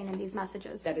what you're saying in these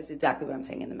messages. That is exactly what I'm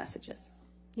saying in the messages.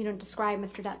 You don't describe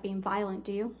Mr. Depp being violent,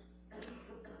 do you?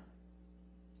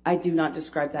 I do not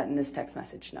describe that in this text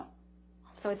message, no.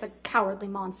 So it's a cowardly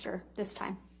monster this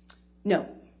time? No.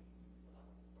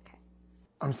 Okay.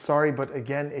 I'm sorry, but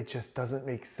again, it just doesn't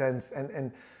make sense.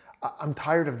 And I'm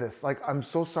tired of this. Like, I'm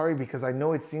so sorry, because I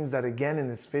know it seems that, again, in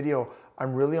this video,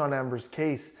 I'm really on Amber's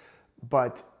case.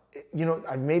 But,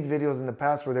 I've made videos in the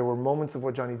past where there were moments of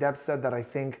what Johnny Depp said that I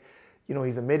think,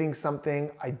 he's admitting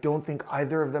something. I don't think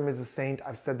either of them is a saint.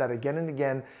 I've said that again and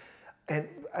again. And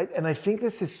I think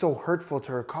this is so hurtful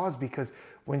to her cause, because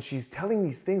when she's telling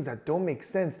these things that don't make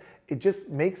sense, it just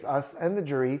makes us and the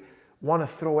jury want to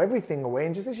throw everything away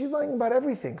and just say she's lying about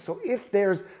everything. So if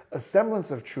there's a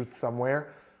semblance of truth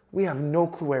somewhere, we have no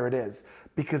clue where it is.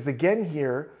 Because again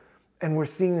here, and we're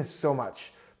seeing this so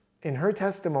much, in her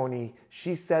testimony,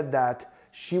 she said that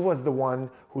she was the one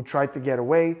who tried to get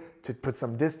away, to put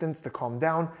some distance, to calm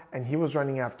down, and he was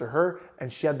running after her,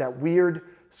 and she had that weird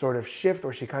sort of shift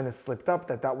where she kind of slipped up,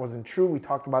 that wasn't true. We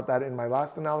talked about that in my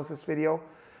last analysis video.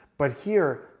 But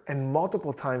here, and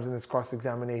multiple times in this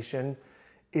cross-examination,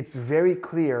 it's very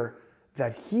clear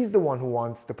that he's the one who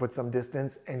wants to put some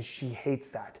distance, and she hates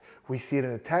that. We see it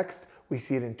in a text, we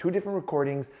see it in 2 different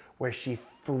recordings where she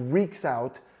freaks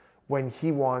out when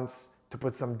he wants to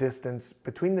put some distance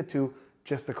between the two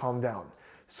just to calm down.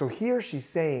 So here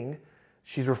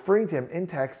she's referring to him in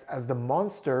text as the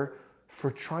monster for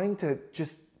trying to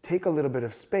just take a little bit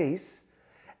of space.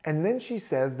 And then she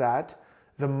says that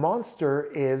the monster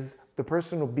is the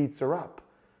person who beats her up.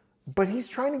 But he's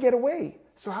trying to get away.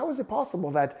 So how is it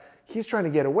possible that he's trying to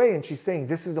get away and she's saying,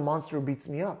 this is the monster who beats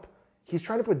me up? He's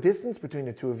trying to put distance between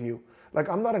the two of you. Like,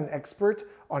 I'm not an expert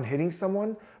on hitting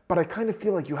someone, but I kind of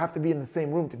feel like you have to be in the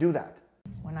same room to do that.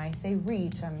 What When I say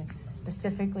reach, I'm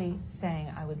specifically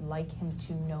saying I would like him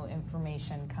to know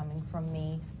information coming from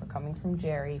me or coming from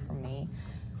Jerry, from me,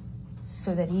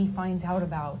 so that he finds out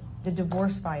about the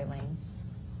divorce filing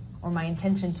or my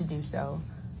intention to do so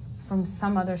from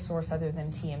some other source other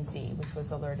than TMZ, which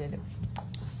was alerted.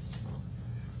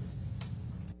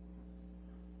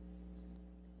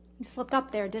 You slipped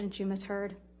up there, didn't you, Miss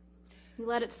Heard? You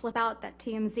let it slip out that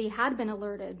TMZ had been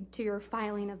alerted to your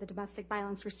filing of the domestic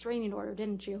violence restraining order,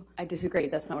 didn't you? I disagree.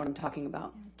 That's not what I'm talking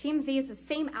about. TMZ is the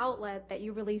same outlet that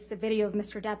you released the video of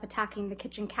Mr. Depp attacking the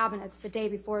kitchen cabinets the day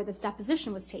before this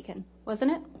deposition was taken,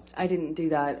 wasn't it? I didn't do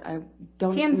that. I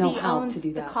don't TMZ know how owns to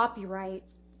do the that. copyright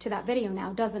to that video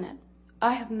now, doesn't it?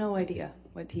 I have no idea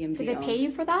what TMZ Did they owns. pay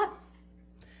you for that?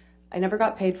 I never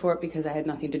got paid for it because I had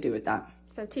nothing to do with that.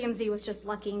 So TMZ was just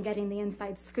lucky in getting the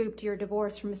inside scoop to your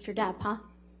divorce from Mr. Depp, huh?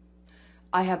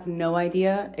 I have no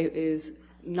idea.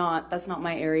 That's not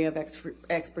my area of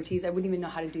expertise. I wouldn't even know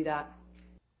how to do that.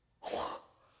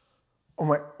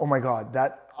 Oh my God,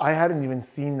 I hadn't even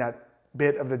seen that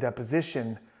bit of the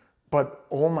deposition, but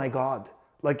oh my God,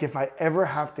 like if I ever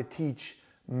have to teach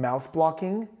mouth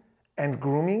blocking and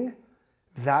grooming,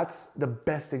 that's the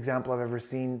best example I've ever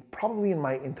seen, probably in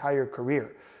my entire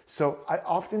career. So I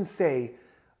often say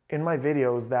in my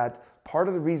videos that part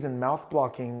of the reason mouth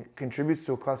blocking contributes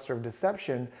to a cluster of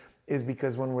deception is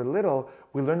because when we're little,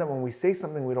 we learn that when we say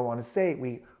something we don't want to say,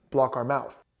 we block our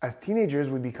mouth. As teenagers,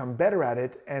 we become better at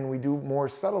it and we do more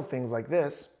subtle things like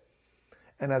this.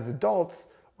 And as adults,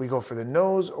 we go for the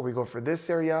nose or we go for this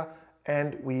area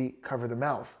and we cover the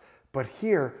mouth. But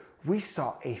here, we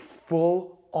saw a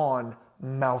full-on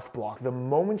mouth block. The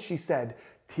moment she said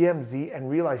TMZ and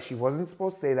realized she wasn't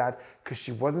supposed to say that because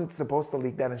she wasn't supposed to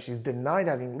leak that and she's denied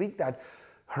having leaked that,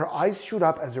 her eyes shoot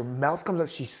up as her mouth comes up.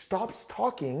 She stops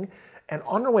talking and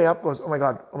on her way up goes, oh my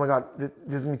God, this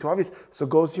is me too obvious. So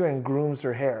goes here and grooms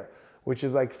her hair, which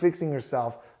is like fixing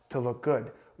herself to look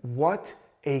good. What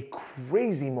a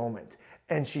crazy moment.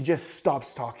 And she just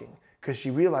stops talking because she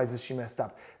realizes she messed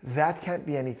up. That can't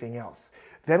be anything else.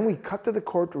 Then we cut to the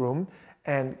courtroom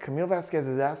and Camille Vasquez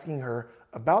is asking her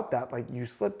about that, like, you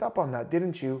slipped up on that,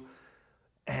 didn't you?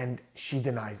 And she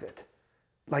denies it.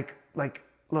 Like,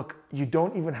 look, you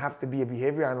don't even have to be a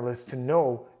behavior analyst to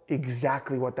know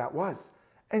exactly what that was.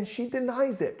 And she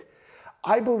denies it.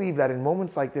 I believe that in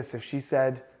moments like this, if she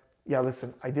said, yeah,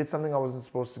 listen, I did something I wasn't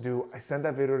supposed to do, I sent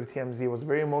that video to TMZ, it was a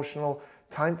very emotional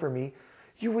time for me,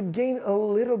 you would gain a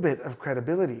little bit of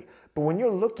credibility. But when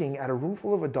you're looking at a room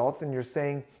full of adults and you're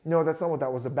saying, no, that's not what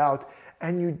that was about,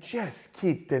 and you just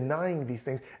keep denying these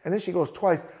things, and then she goes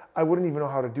twice, I wouldn't even know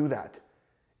how to do that.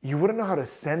 You wouldn't know how to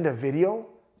send a video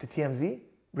to TMZ?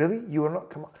 Really? You would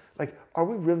not, come on. Like, are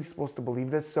we really supposed to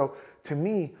believe this? So to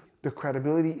me, the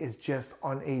credibility is just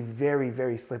on a very,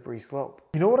 very slippery slope.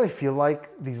 You know what I feel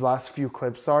like these last few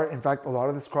clips are? In fact, a lot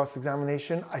of this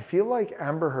cross-examination, I feel like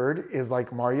Amber Heard is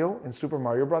like Mario in Super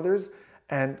Mario Brothers,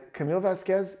 and Camille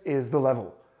Vasquez is the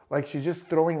level. Like, she's just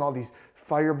throwing all these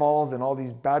fireballs and all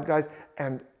these bad guys,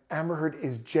 and Amber Heard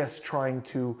is just trying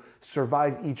to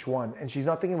survive each one. And she's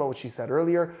not thinking about what she said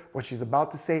earlier, what she's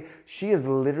about to say. She is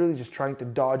literally just trying to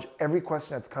dodge every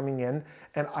question that's coming in.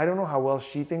 And I don't know how well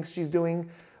she thinks she's doing,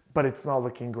 but it's not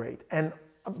looking great.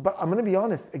 But I'm gonna be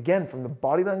honest, again, from the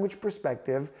body language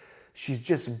perspective, she's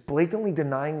just blatantly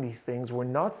denying these things. We're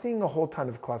not seeing a whole ton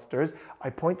of clusters. I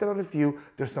pointed out a few.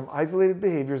 There's some isolated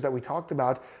behaviors that we talked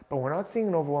about, but we're not seeing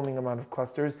an overwhelming amount of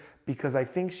clusters because I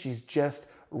think she's just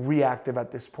reactive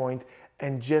at this point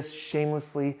and just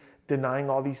shamelessly denying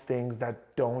all these things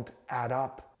that don't add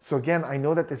up. So again, I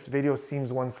know that this video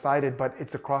seems one-sided, but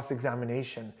it's a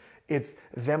cross-examination. It's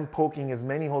them poking as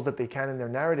many holes that they can in their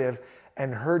narrative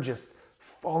and her just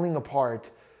falling apart,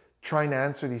 trying to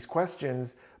answer these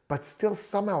questions, but still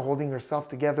somehow holding herself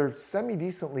together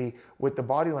semi-decently with the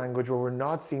body language where we're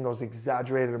not seeing those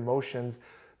exaggerated emotions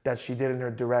that she did in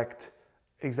her direct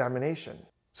examination.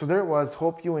 So there it was.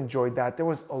 Hope you enjoyed that. There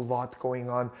was a lot going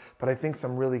on, but I think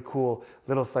some really cool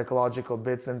little psychological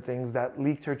bits and things that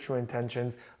leaked her true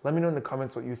intentions. Let me know in the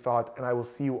comments what you thought, and I will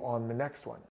see you on the next one.